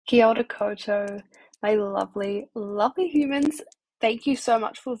Kia ora koutou, my lovely, lovely humans. Thank you so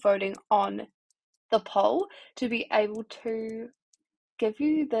much for voting on the poll to be able to give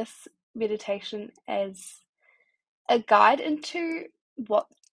you this meditation as a guide into what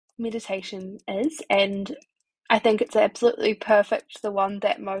meditation is. And I think it's absolutely perfect, the one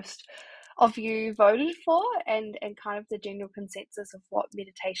that most of you voted for, and kind of the general consensus of what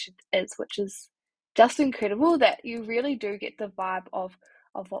meditation is, which is just incredible that you really do get the vibe of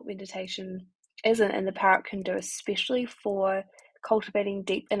what meditation is and the power it can do, especially for cultivating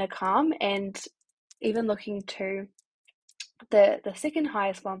deep inner calm and even looking to the second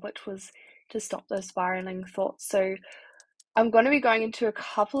highest one, which was to stop those spiraling thoughts. So I'm going to be going into a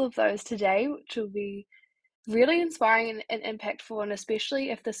couple of those today, which will be really inspiring and impactful, and especially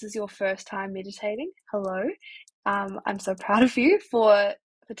if this is your first time meditating. Hello. I'm so proud of you for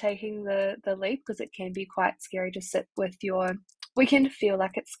taking the leap, because it can be quite scary to sit with your we can feel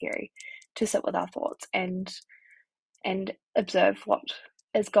like it's scary to sit with our thoughts and observe what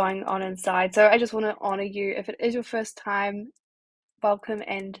is going on inside. So I just want to honor you. If it is your first time, welcome,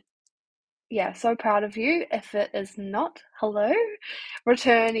 and yeah, so proud of you. If it is not, hello,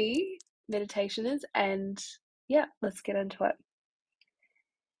 returnee meditationers, and yeah, let's get into it.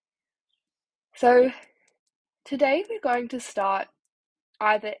 So today we're going to start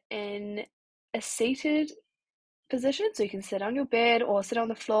either in a seated position, so you can sit on your bed or sit on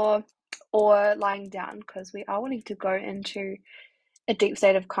the floor, or lying down, because we are wanting to go into a deep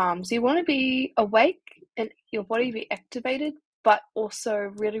state of calm. So you want to be awake and your body be activated, but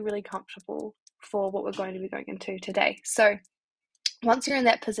also really, really comfortable for what we're going to be going into today. So once you're in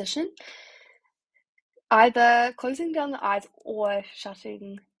that position, either closing down the eyes or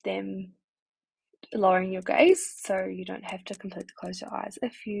shutting them, lowering your gaze so you don't have to completely close your eyes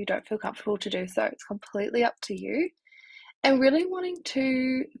if you don't feel comfortable to do so. It's completely up to you. And really wanting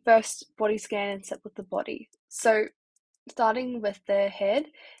to first body scan and sit with the body. So starting with the head,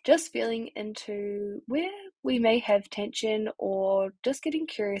 just feeling into where we may have tension, or just getting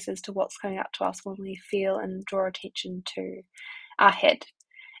curious as to what's coming up to us when we feel and draw attention to our head.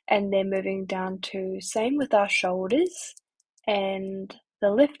 And then moving down to same with our shoulders and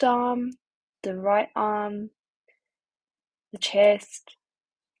the left arm, the right arm, the chest,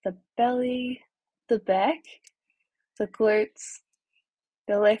 the belly, the back, the glutes,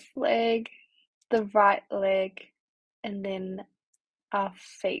 the left leg, the right leg, and then our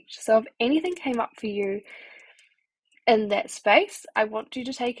feet. So if anything came up for you in that space, I want you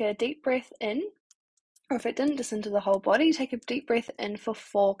to take a deep breath in, or if it didn't, just into the whole body. Take a deep breath in for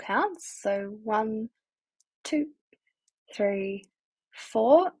 4 counts. So 1, 2, 3,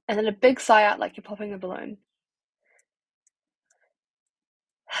 4, and then a big sigh out like you're popping a balloon.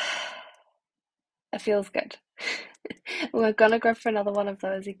 It feels good. We're gonna go for another one of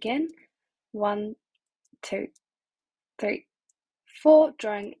those again. 1, 2, 3, 4,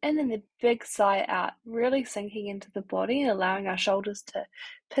 drawing in, and the big sigh out, really sinking into the body and allowing our shoulders to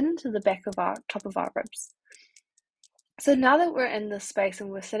pin into the back of our top of our ribs. So now that we're in this space and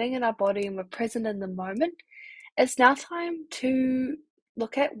we're sitting in our body and we're present in the moment, it's now time to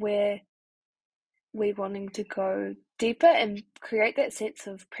look at where we're wanting to go deeper and create that sense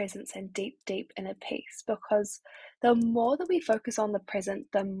of presence and deep, deep inner peace. Because the more that we focus on the present,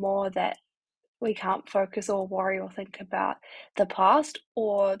 the more that we can't focus or worry or think about the past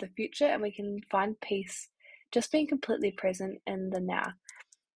or the future, and we can find peace just being completely present in the now.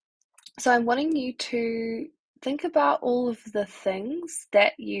 So I'm wanting you to think about all of the things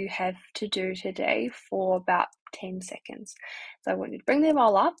that you have to do today for about 10 seconds. So I want you to bring them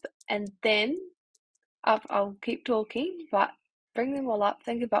all up, and then I'll keep talking, but bring them all up.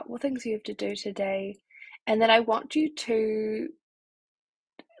 Think about what things you have to do today. And then I want you to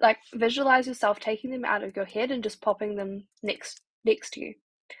visualize yourself taking them out of your head and just popping them next to you.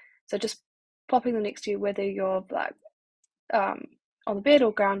 So just popping them next to you, whether you're on the bed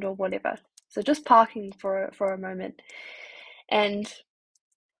or ground or whatever. So just parking for a moment. And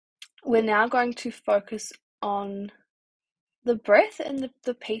we're now going to focus on the breath and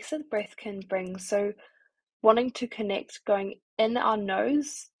the peace that the breath can bring. So wanting to connect, going in our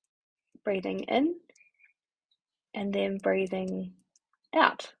nose, breathing in, and then breathing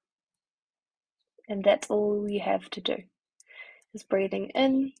out. And that's all you have to do, is breathing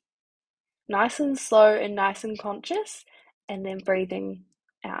in, nice and slow and nice and conscious, and then breathing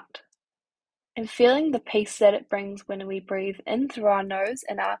out. And feeling the peace that it brings when we breathe in through our nose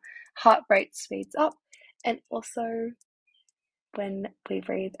and our heart rate speeds up, and also when we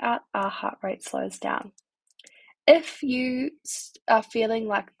breathe out, our heart rate slows down. If you are feeling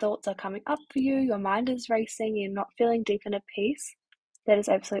like thoughts are coming up for you, your mind is racing, you're not feeling deep in a peace, That is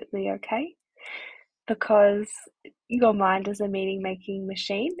absolutely okay, because your mind is a meaning-making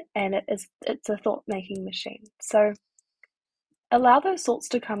machine, and it's a thought-making machine. So allow those thoughts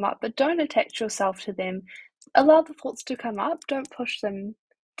to come up, but don't attach yourself to them. Allow the thoughts to come up, don't push them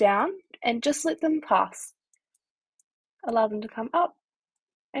down, and just let them pass. Allow them to come up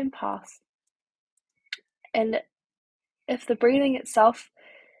and pass. And if the breathing itself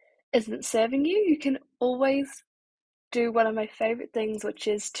isn't serving you, you can always do one of my favorite things, which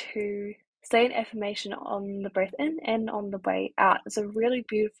is to say an affirmation on the breath in and on the way out. It's a really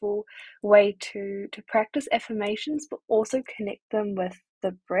beautiful way to practice affirmations, but also connect them with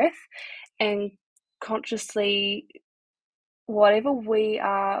the breath and consciously, whatever we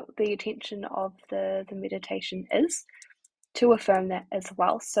are, the intention of the meditation is, to affirm that as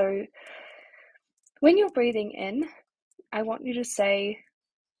well. So when you're breathing in, I want you to say,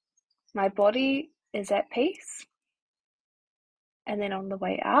 my body is at peace. And then on the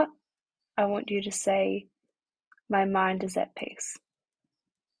way out, I want you to say, my mind is at peace.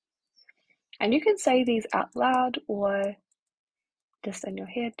 And you can say these out loud or just in your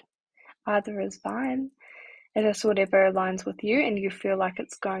head. Either is fine. It is whatever aligns with you and you feel like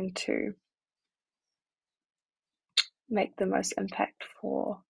it's going to make the most impact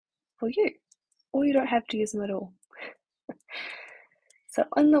for you. Or you don't have to use them at all. So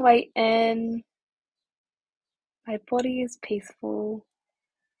on the way in, my body is peaceful.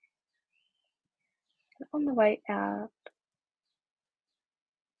 And on the way out,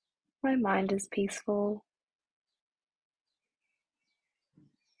 my mind is peaceful.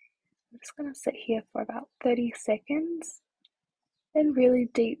 I'm just going to sit here for about 30 seconds in really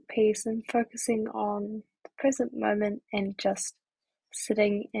deep peace and focusing on the present moment and just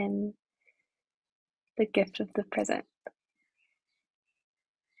sitting in the gift of the present.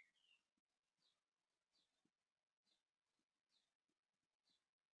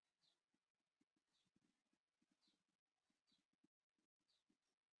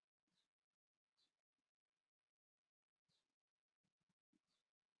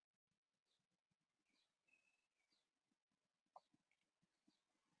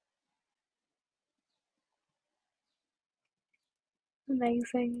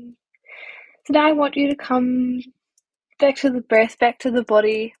 Amazing. So now I want you to come back to the breath, back to the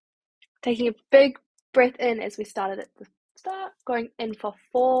body, taking a big breath in as we started at the start, going in for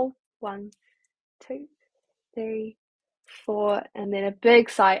 4, 1, 2, 3, 4, and then a big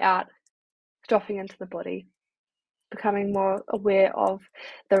sigh out, dropping into the body, becoming more aware of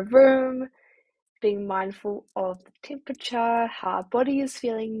the room, being mindful of the temperature, how our body is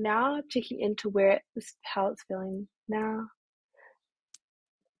feeling now, checking into how it's feeling now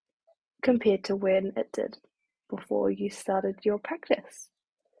compared to when it did before you started your practice.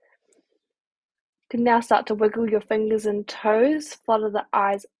 You can now start to wiggle your fingers and toes, flutter the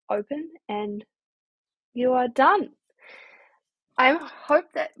eyes open, and you are done. I hope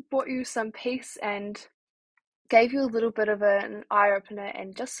that brought you some peace and gave you a little bit of an eye-opener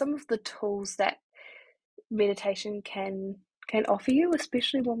and just some of the tools that meditation can offer you,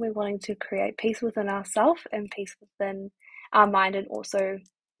 especially when we're wanting to create peace within ourselves and peace within our mind, and also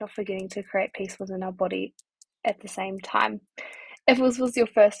not forgetting to create peace within our body at the same time. If this was your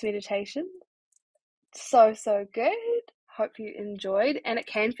first meditation, so good. Hope you enjoyed, and it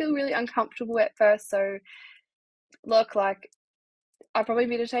can feel really uncomfortable at first, so look, like, I probably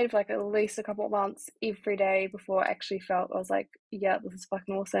meditated for like at least a couple of months every day before I actually felt I was like, yeah, this is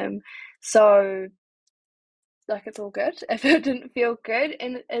fucking awesome. So like, it's all good if it didn't feel good,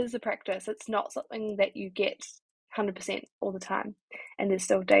 and it is a practice. It's not something that you get 100% all the time, and there's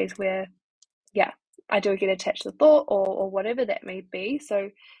still days where, yeah, I do get attached to thought or whatever that may be. So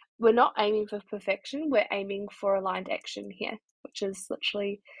we're not aiming for perfection, we're aiming for aligned action here, which is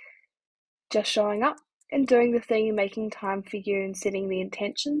literally just showing up and doing the thing and making time for you and setting the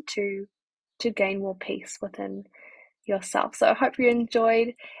intention to gain more peace within yourself. So I hope you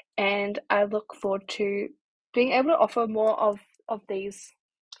enjoyed, and I look forward to being able to offer more of these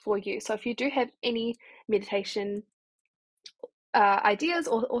for you. So if you do have any meditation ideas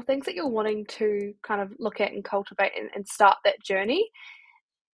or things that you're wanting to kind of look at and cultivate and start that journey,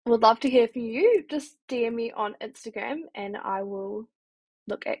 would love to hear from you. Just DM me on Instagram and I will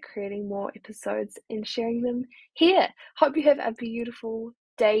look at creating more episodes and sharing them here. Hope you have a beautiful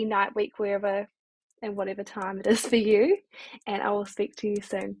day, night, week, wherever and whatever time it is for you. And I will speak to you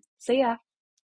soon. See ya.